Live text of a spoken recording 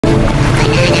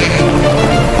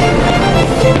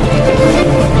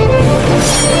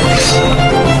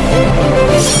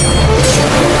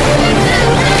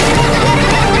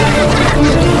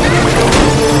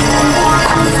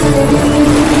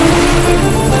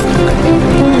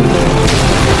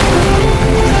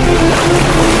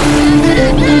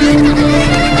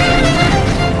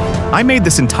I made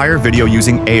this entire video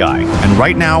using AI, and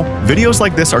right now, videos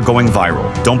like this are going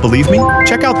viral. Don't believe me?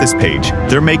 Check out this page.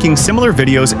 They're making similar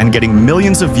videos and getting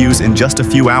millions of views in just a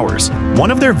few hours.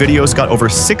 One of their videos got over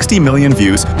 60 million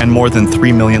views and more than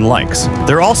 3 million likes.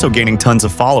 They're also gaining tons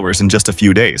of followers in just a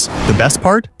few days. The best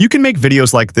part? You can make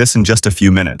videos like this in just a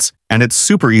few minutes, and it's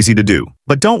super easy to do.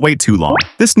 But don't wait too long.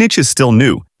 This niche is still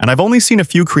new, and I've only seen a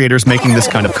few creators making this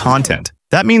kind of content.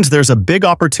 That means there's a big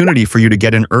opportunity for you to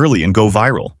get in early and go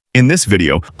viral. In this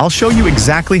video, I'll show you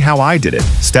exactly how I did it,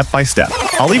 step by step.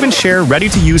 I'll even share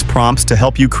ready-to-use prompts to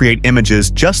help you create images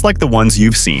just like the ones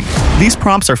you've seen. These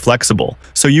prompts are flexible,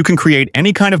 so you can create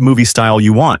any kind of movie style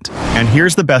you want. And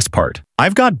here's the best part.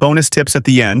 I've got bonus tips at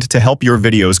the end to help your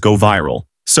videos go viral.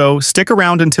 So stick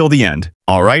around until the end.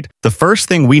 Alright, the first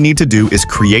thing we need to do is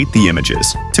create the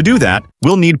images. To do that,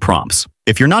 we'll need prompts.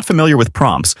 If you're not familiar with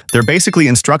prompts, they're basically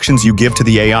instructions you give to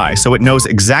the AI so it knows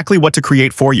exactly what to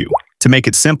create for you. To make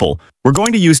it simple, we're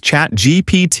going to use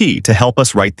ChatGPT to help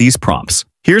us write these prompts.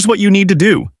 Here's what you need to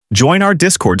do. Join our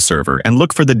Discord server and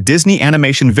look for the Disney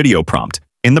animation video prompt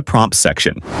in the prompts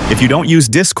section. If you don't use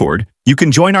Discord, you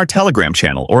can join our Telegram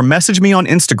channel or message me on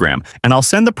Instagram and I'll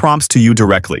send the prompts to you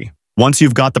directly. Once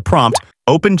you've got the prompt,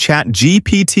 open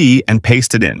ChatGPT and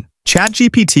paste it in.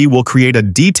 ChatGPT will create a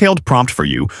detailed prompt for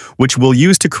you, which we'll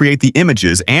use to create the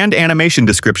images and animation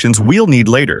descriptions we'll need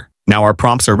later. Now our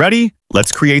prompts are ready,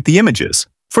 let's create the images.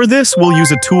 For this, we'll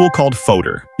use a tool called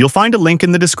Fotor. You'll find a link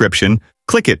in the description.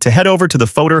 Click it to head over to the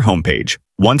Fotor homepage.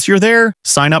 Once you're there,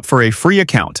 sign up for a free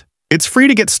account. It's free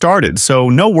to get started, so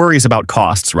no worries about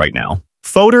costs right now.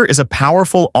 Fotor is a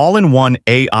powerful all-in-one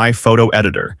AI photo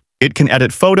editor. It can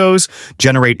edit photos,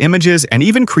 generate images, and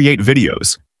even create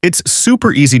videos. It's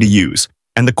super easy to use,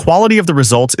 and the quality of the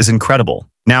results is incredible.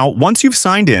 Now, once you've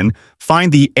signed in,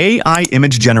 find the AI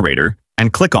image generator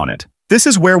and click on it. This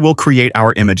is where we'll create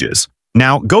our images.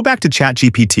 Now, go back to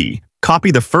ChatGPT,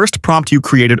 copy the first prompt you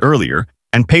created earlier,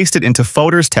 and paste it into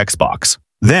Fotor's text box.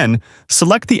 Then,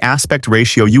 select the aspect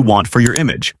ratio you want for your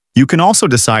image. You can also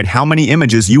decide how many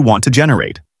images you want to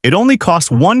generate. It only costs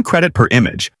 1 credit per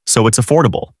image, so it's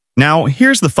affordable. Now,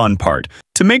 here's the fun part.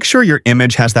 To make sure your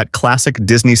image has that classic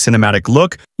Disney cinematic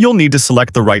look, you'll need to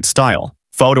select the right style.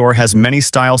 Fotor has many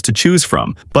styles to choose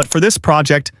from, but for this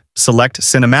project, select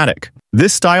Cinematic.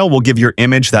 This style will give your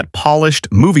image that polished,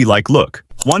 movie-like look.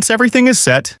 Once everything is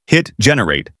set, hit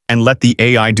Generate and let the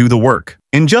AI do the work.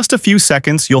 In just a few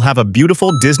seconds, you'll have a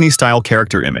beautiful Disney-style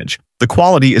character image. The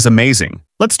quality is amazing.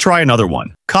 Let's try another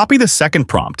one. Copy the second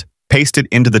prompt, paste it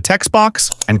into the text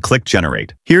box, and click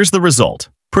Generate. Here's the result.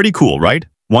 Pretty cool, right?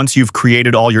 Once you've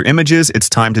created all your images, it's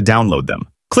time to download them.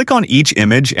 Click on each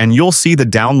image and you'll see the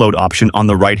download option on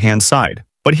the right-hand side.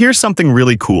 But here's something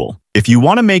really cool. If you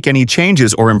want to make any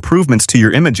changes or improvements to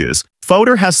your images,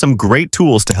 Fotor has some great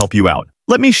tools to help you out.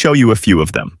 Let me show you a few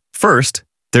of them. First,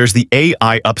 there's the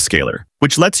AI Upscaler,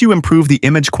 which lets you improve the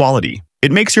image quality.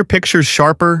 It makes your pictures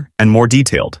sharper and more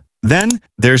detailed. Then,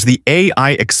 there's the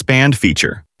AI Expand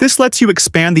feature. This lets you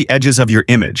expand the edges of your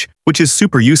image, which is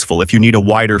super useful if you need a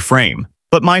wider frame.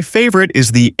 But my favorite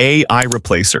is the AI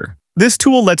Replacer. This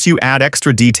tool lets you add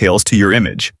extra details to your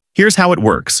image. Here's how it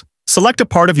works. Select a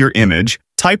part of your image,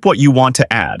 type what you want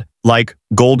to add, like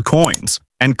gold coins,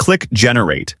 and click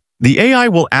Generate. The AI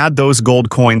will add those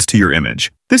gold coins to your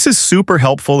image. This is super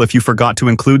helpful if you forgot to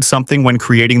include something when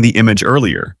creating the image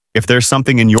earlier. If there's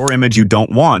something in your image you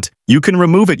don't want, you can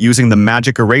remove it using the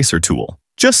Magic Eraser tool.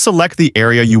 Just select the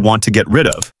area you want to get rid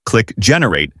of, click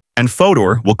Generate, and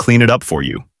Fotor will clean it up for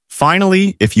you.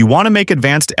 Finally, if you want to make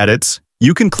advanced edits,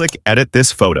 you can click Edit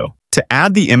this photo to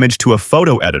add the image to a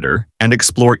photo editor and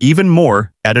explore even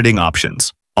more editing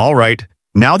options. Alright,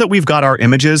 now that we've got our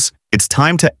images, it's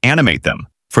time to animate them.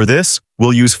 For this,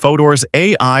 we'll use Fotor's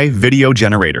AI Video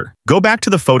Generator. Go back to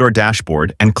the Fotor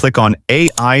dashboard and click on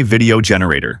AI Video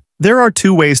Generator. There are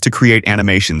 2 ways to create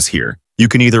animations here. You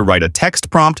can either write a text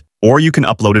prompt or you can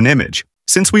upload an image.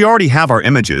 Since we already have our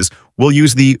images, we'll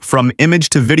use the From Image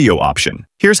to Video option.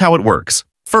 Here's how it works.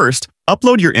 First,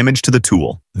 upload your image to the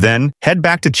tool. Then, head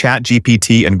back to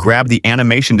ChatGPT and grab the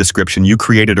animation description you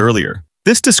created earlier.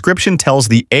 This description tells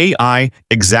the AI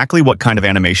exactly what kind of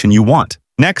animation you want.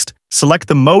 Next, select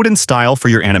the mode and style for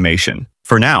your animation.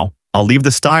 For now, I'll leave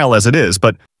the style as it is,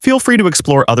 but feel free to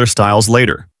explore other styles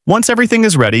later. Once everything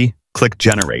is ready, click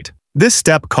Generate. This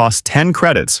step costs 10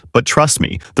 credits, but trust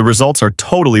me, the results are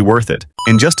totally worth it.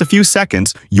 In just a few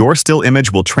seconds, your still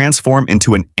image will transform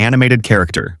into an animated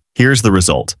character. Here's the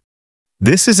result.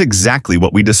 This is exactly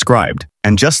what we described,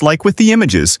 and just like with the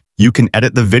images, you can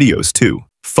edit the videos too.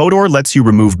 Fotor lets you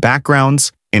remove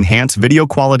backgrounds, enhance video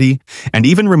quality, and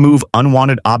even remove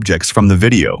unwanted objects from the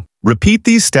video. Repeat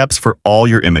these steps for all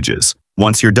your images.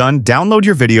 Once you're done, download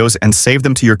your videos and save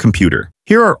them to your computer.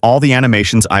 Here are all the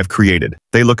animations I've created.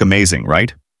 They look amazing,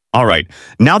 right? Alright,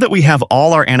 now that we have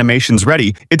all our animations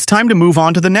ready, it's time to move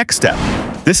on to the next step.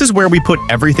 This is where we put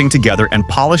everything together and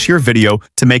polish your video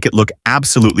to make it look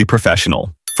absolutely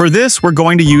professional. For this, we're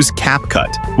going to use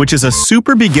CapCut, which is a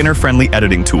super beginner-friendly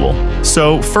editing tool.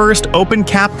 So first, open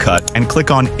CapCut and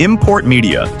click on Import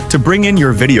Media to bring in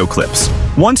your video clips.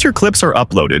 Once your clips are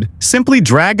uploaded, simply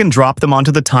drag and drop them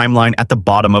onto the timeline at the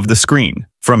bottom of the screen.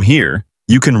 From here,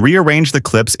 you can rearrange the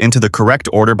clips into the correct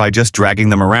order by just dragging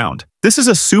them around. This is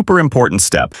a super important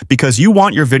step because you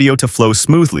want your video to flow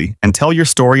smoothly and tell your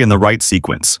story in the right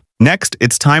sequence. Next,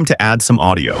 it's time to add some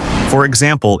audio. For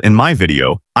example, in my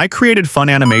video, I created fun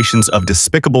animations of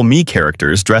Despicable Me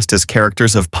characters dressed as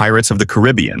characters of Pirates of the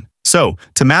Caribbean. So,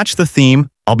 to match the theme,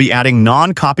 I'll be adding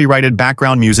non-copyrighted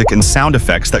background music and sound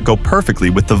effects that go perfectly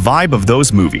with the vibe of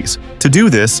those movies. To do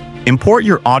this, import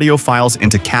your audio files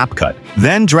into CapCut,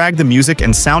 then drag the music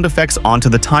and sound effects onto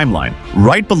the timeline,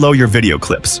 right below your video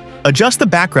clips. Adjust the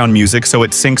background music so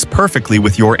it syncs perfectly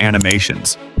with your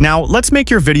animations. Now, let's make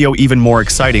your video even more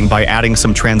exciting by adding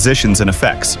some transitions and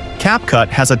effects. CapCut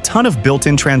has a ton of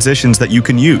built-in transitions that you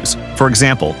can use. For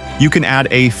example, you can add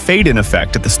a fade-in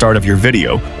effect at the start of your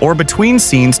video or between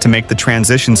scenes to make the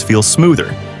transitions feel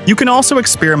smoother. You can also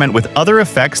experiment with other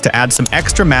effects to add some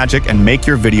extra magic and make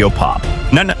your video pop.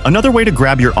 Another way to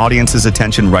grab your audience's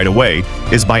attention right away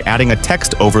is by adding a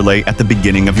text overlay at the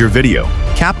beginning of your video.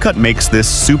 CapCut makes this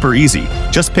super easy.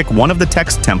 Just pick one of the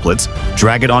text templates,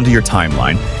 drag it onto your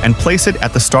timeline, and place it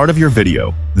at the start of your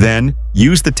video. Then,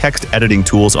 use the text editing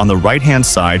tools on the right-hand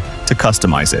side to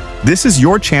customize it. This is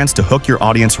your chance to hook your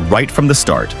audience right from the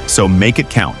start, so make it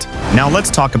count. Now let's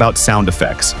talk about sound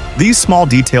effects. These small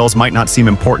details might not seem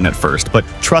important at first, but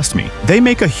trust me, they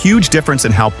make a huge difference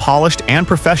in how polished and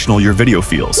professional your video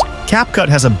feels. CapCut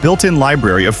has a built-in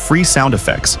library of free sound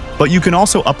effects, but you can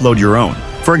also upload your own.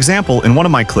 For example, in one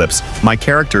of my clips, my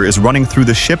character is running through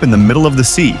the ship in the middle of the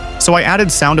sea, so I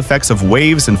added sound effects of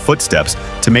waves and footsteps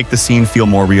to make the scene feel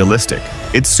more realistic.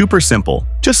 It's super simple.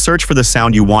 Just search for the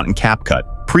sound you want in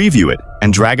CapCut, preview it,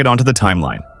 and drag it onto the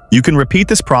timeline. You can repeat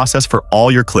this process for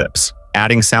all your clips.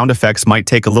 Adding sound effects might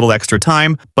take a little extra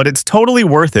time, but it's totally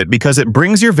worth it because it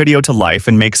brings your video to life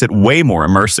and makes it way more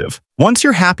immersive. Once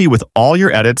you're happy with all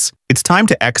your edits, it's time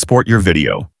to export your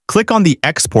video. Click on the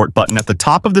Export button at the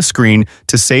top of the screen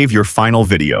to save your final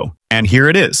video. And here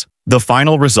it is, the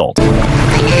final result.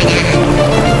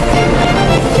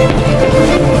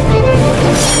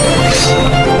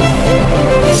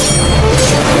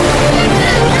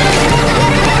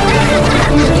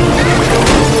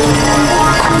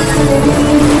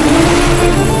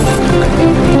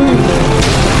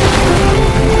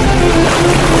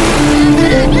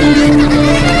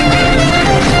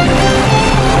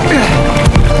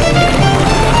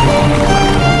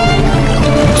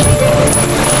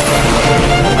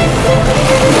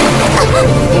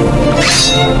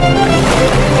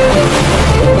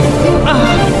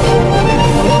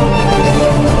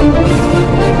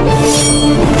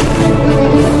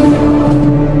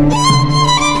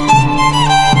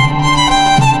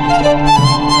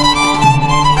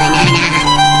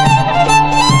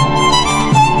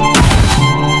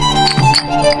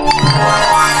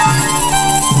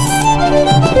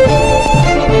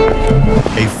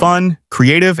 Fun,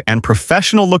 creative, and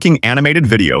professional-looking animated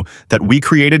video that we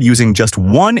created using just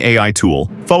one AI tool,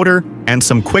 Fotor, and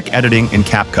some quick editing in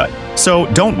CapCut. So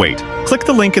don't wait. Click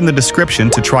the link in the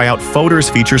description to try out Fotor's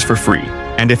features for free.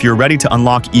 And if you're ready to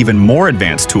unlock even more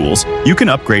advanced tools, you can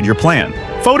upgrade your plan.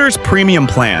 Fotor's premium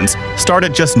plans start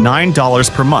at just $9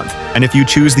 per month, and if you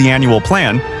choose the annual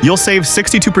plan, you'll save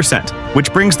 62%,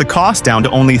 which brings the cost down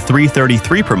to only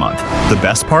 $333 per month. The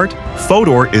best part?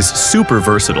 Fotor is super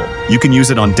versatile. You can use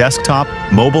it on desktop,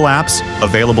 mobile apps,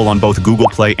 available on both Google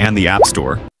Play and the App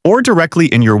Store, or directly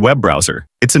in your web browser.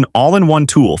 It's an all-in-one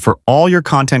tool for all your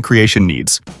content creation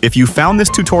needs. If you found this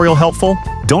tutorial helpful,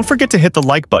 don't forget to hit the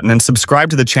like button and subscribe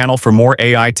to the channel for more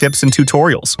AI tips and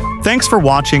tutorials. Thanks for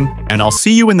watching, and I'll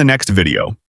see you in the next video.